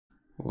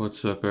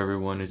What's up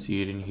everyone, it's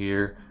Eden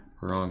here.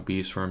 We're on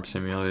Beast Farm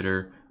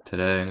Simulator.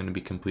 Today I'm going to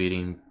be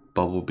completing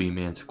Bumblebee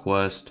Man's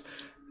quest,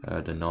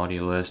 the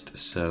naughty list.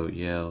 So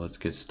yeah, let's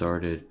get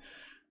started.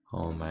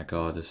 Oh my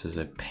god, this is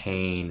a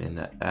pain in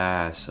the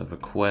ass of a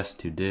quest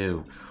to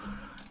do.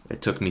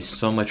 It took me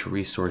so much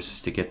resources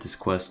to get this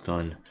quest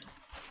done.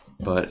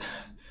 But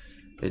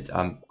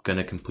I'm going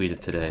to complete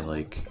it today,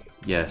 like,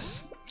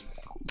 yes.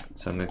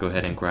 So I'm going to go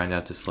ahead and grind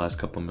out this last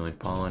couple million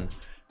pollen.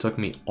 Took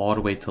me all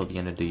the way till the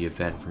end of the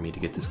event for me to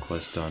get this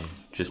quest done,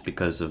 just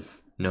because of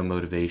no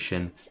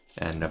motivation,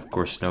 and of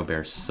course Snow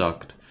Bear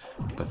sucked,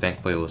 but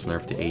thankfully it was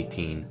nerfed to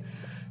 18,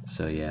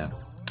 so yeah.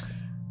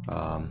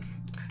 So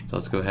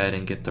let's go ahead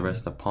and get the rest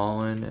of the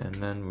pollen,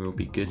 and then we'll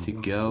be good to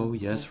go.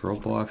 Yes,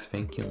 Roblox,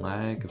 thank you,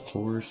 lag, of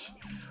course.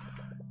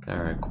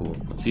 Alright, cool.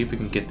 Let's see if we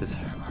can get this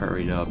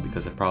hurried up,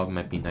 because it probably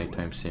might be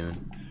nighttime soon.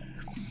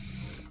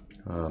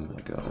 Oh my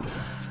god.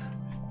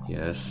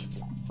 Yes.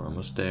 We're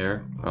almost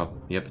there. Oh,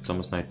 yep, it's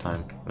almost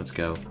nighttime. Let's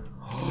go.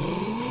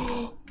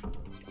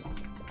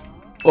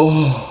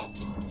 Oh!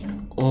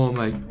 Oh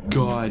my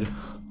god.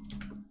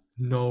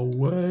 No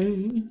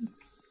way.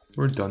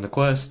 We're done the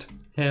quest.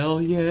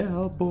 Hell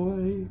yeah,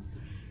 boy.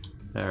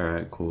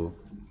 Alright, cool.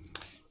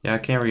 Yeah, I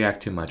can't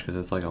react too much because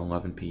it's like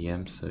 11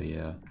 p.m. So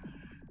yeah.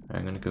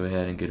 I'm gonna go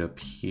ahead and get up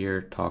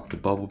here, talk to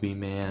Bumblebee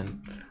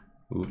Man.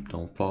 Oop,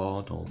 don't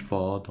fall, don't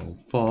fall, don't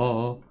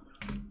fall.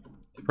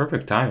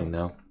 Perfect timing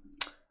though.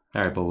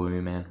 Alright,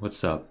 Bumblebee Man,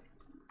 what's up?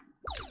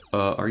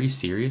 Are you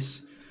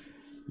serious?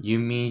 You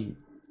mean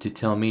to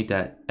tell me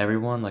that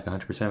everyone, like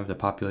 100% of the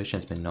population,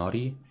 has been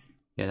naughty?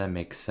 Yeah, that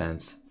makes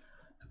sense.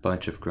 A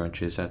bunch of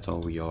grunches, that's all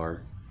we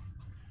are.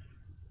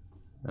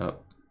 Oh,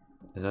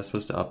 is that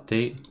supposed to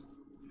update?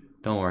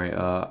 Don't worry,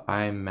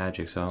 I'm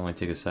magic, so it'll only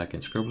take a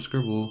second. Scribble,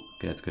 scribble.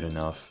 Okay, that's good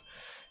enough.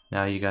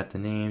 Now you got the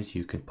names,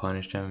 you can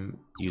punish them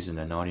using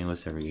the naughty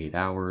list every 8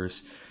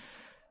 hours.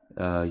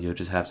 You'll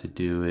just have to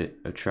do it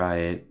or try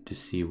it to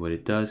see what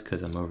it does,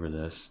 because I'm over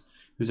this.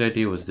 Whose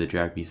idea was to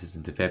drag pieces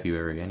into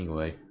February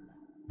anyway?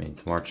 I mean,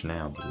 it's March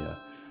now, but yeah.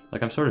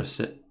 Like, I'm sort of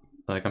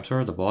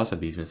the boss of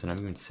Beastmas, and I'm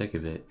even sick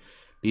of it.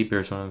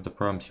 Beastbear's one of the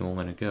problems, he won't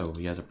let it go.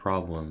 He has a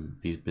problem.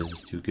 Beastmas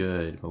is too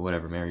good, but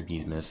whatever, Merry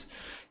Beastmas.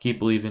 Keep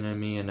believing in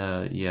me,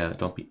 and yeah,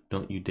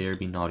 don't you dare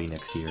be naughty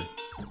next year.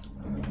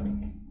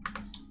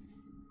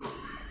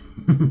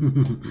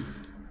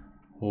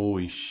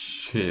 Holy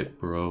shit,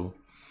 bro.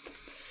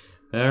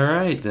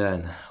 Alright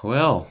then,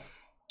 well,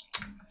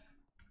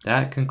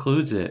 that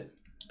concludes it.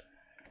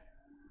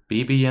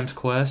 BBM's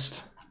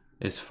quest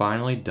is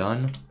finally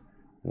done.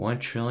 1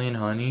 trillion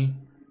honey,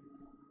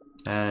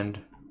 and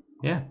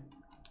yeah,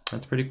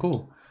 that's pretty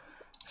cool.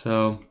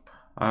 So,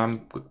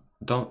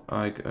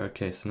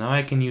 okay, so now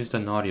I can use the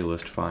naughty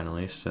list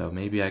finally, so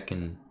maybe I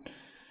can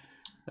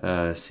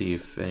see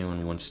if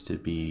anyone wants to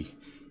be,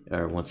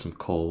 or wants some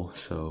coal.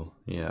 So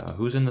yeah,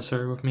 who's in the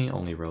server with me?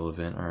 Only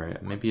relevant.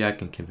 Alright, maybe I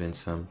can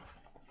convince him.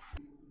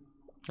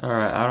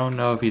 Alright, I don't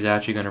know if he's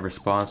actually going to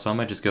respond, so I'm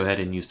going to just go ahead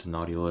and use the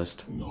naughty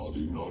list.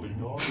 Naughty, naughty,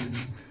 naughty.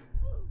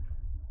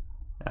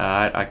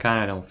 I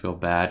kind of don't feel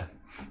bad,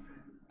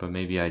 but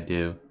maybe I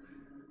do.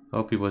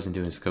 Hope he wasn't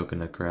doing his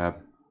coconut crab.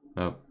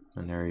 Oh,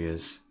 and there he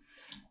is.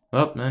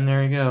 Oh, and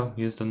there you go.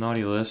 Use the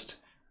naughty list.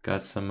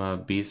 Got some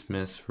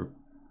Beastmas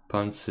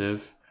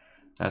Repulsive.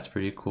 That's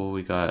pretty cool.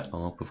 We got a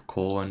lump of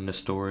coal in the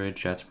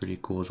storage. That's pretty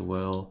cool as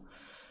well.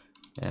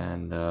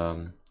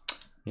 And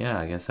yeah,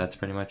 I guess that's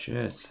pretty much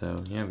it. So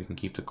yeah, we can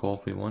keep the coal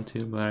if we want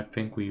to, but I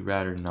think we'd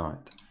rather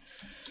not.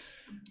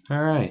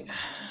 Alright,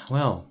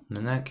 well,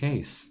 in that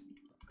case,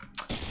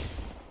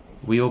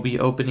 we'll be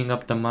opening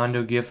up the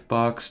Mondo gift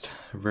box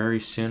very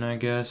soon, I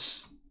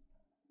guess.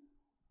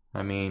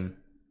 I mean,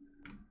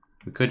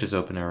 we could just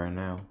open it right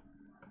now.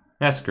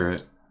 Yeah, screw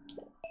it.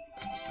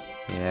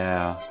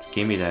 Yeah,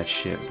 give me that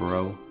shit,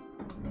 bro.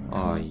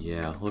 Oh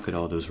yeah, look at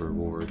all those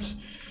rewards.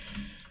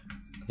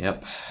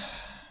 Yep.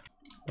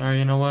 Alright,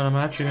 you know what? I'm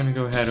actually gonna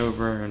go head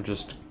over and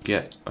just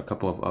get a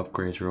couple of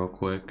upgrades real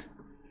quick.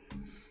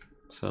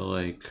 So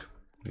like,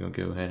 I'm gonna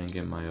go ahead and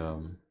get my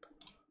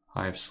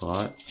hive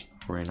slot,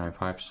 49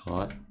 hive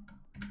slot.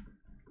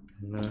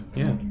 And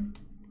yeah,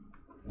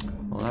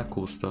 all that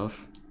cool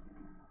stuff.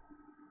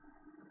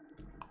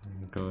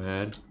 Go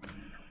ahead,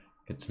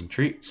 get some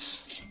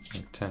treats,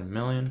 like 10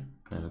 million.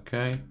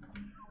 Okay,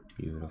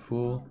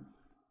 beautiful.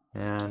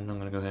 And I'm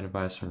gonna go ahead and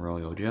buy some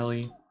royal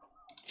jelly.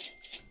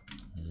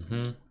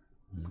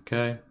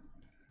 Okay,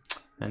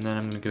 and then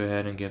I'm gonna go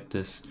ahead and get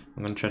this.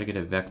 I'm gonna try to get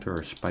a vector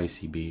or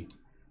spicy bee.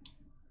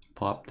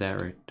 Plop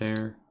that right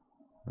there.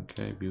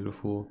 Okay,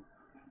 beautiful.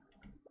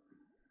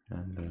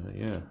 And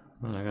yeah,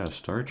 oh, I got a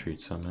star treat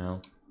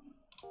somehow.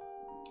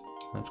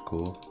 That's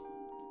cool.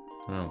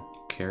 I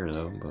don't care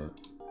though, but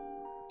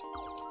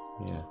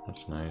yeah,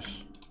 that's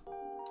nice.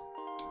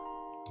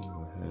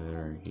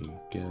 There you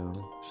go.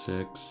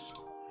 6,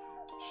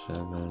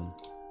 7,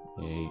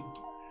 8,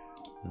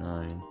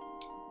 9,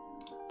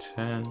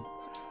 10,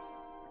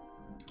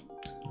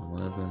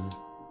 11,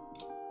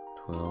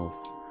 12,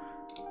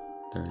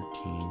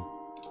 13,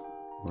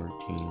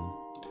 14,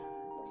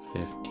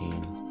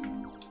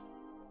 15,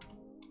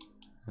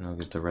 And I'll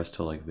get the rest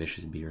to like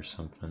Vicious Bee or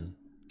something.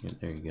 Yep,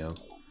 there you go.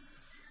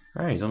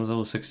 Alright, he's almost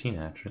level 16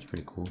 actually. That's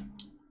pretty cool.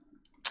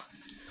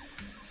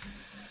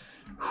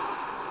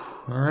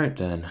 Alright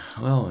then.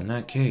 Well, in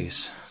that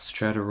case, let's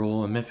try to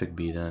roll a Mythic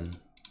Bee then.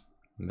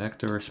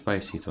 Vector or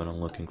Spicy is what I'm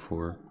looking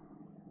for.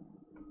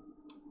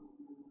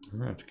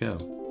 Alright, let's go.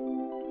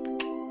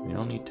 We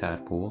don't need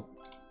Tadpole.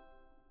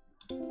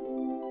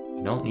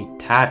 We don't need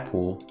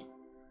Tadpole.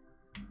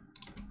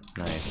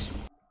 Nice.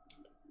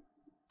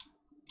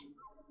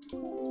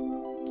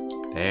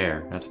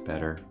 There, that's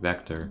better.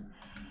 Vector.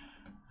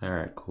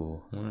 Alright,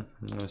 cool. I'm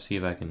gonna see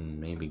if I can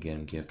maybe get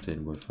him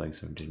gifted with like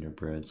some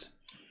gingerbreads.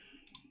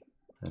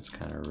 That's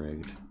kind of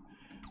rigged.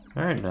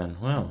 Alright then,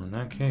 well, in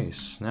that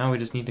case, now we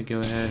just need to go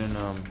ahead and,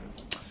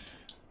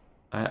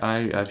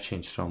 I've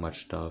changed so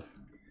much stuff.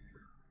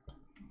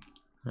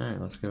 Alright,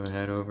 let's go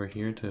ahead over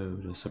here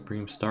to the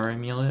Supreme Star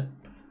Amulet.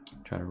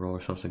 Try to roll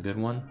ourselves a good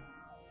one.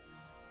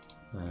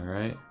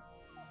 Alright.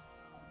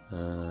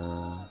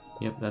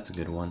 Yep, that's a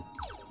good one.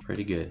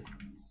 Pretty good.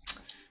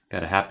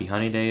 Got a Happy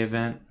Honey Day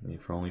event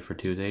for only for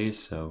 2 days,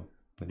 so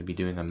I'm going to be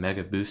doing a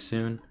mega boost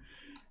soon.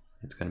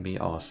 It's going to be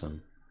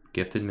awesome.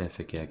 Gifted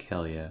Mythic Egg,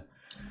 hell yeah.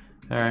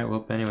 Alright,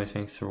 well, anyway,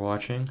 thanks for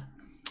watching.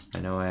 I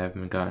know I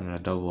haven't gotten a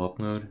double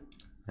upload,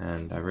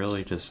 and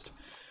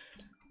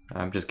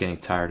I'm just getting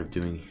tired of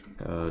doing,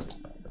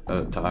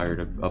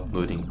 tired of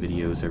uploading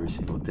videos every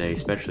single day,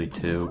 especially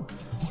 2.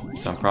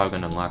 So I'm probably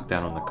going to lock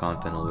down on the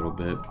content a little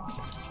bit.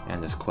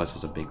 And this quest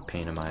was a big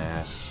pain in my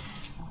ass.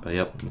 But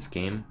yep, this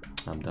game,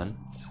 I'm done.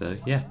 So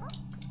yeah,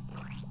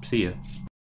 see ya.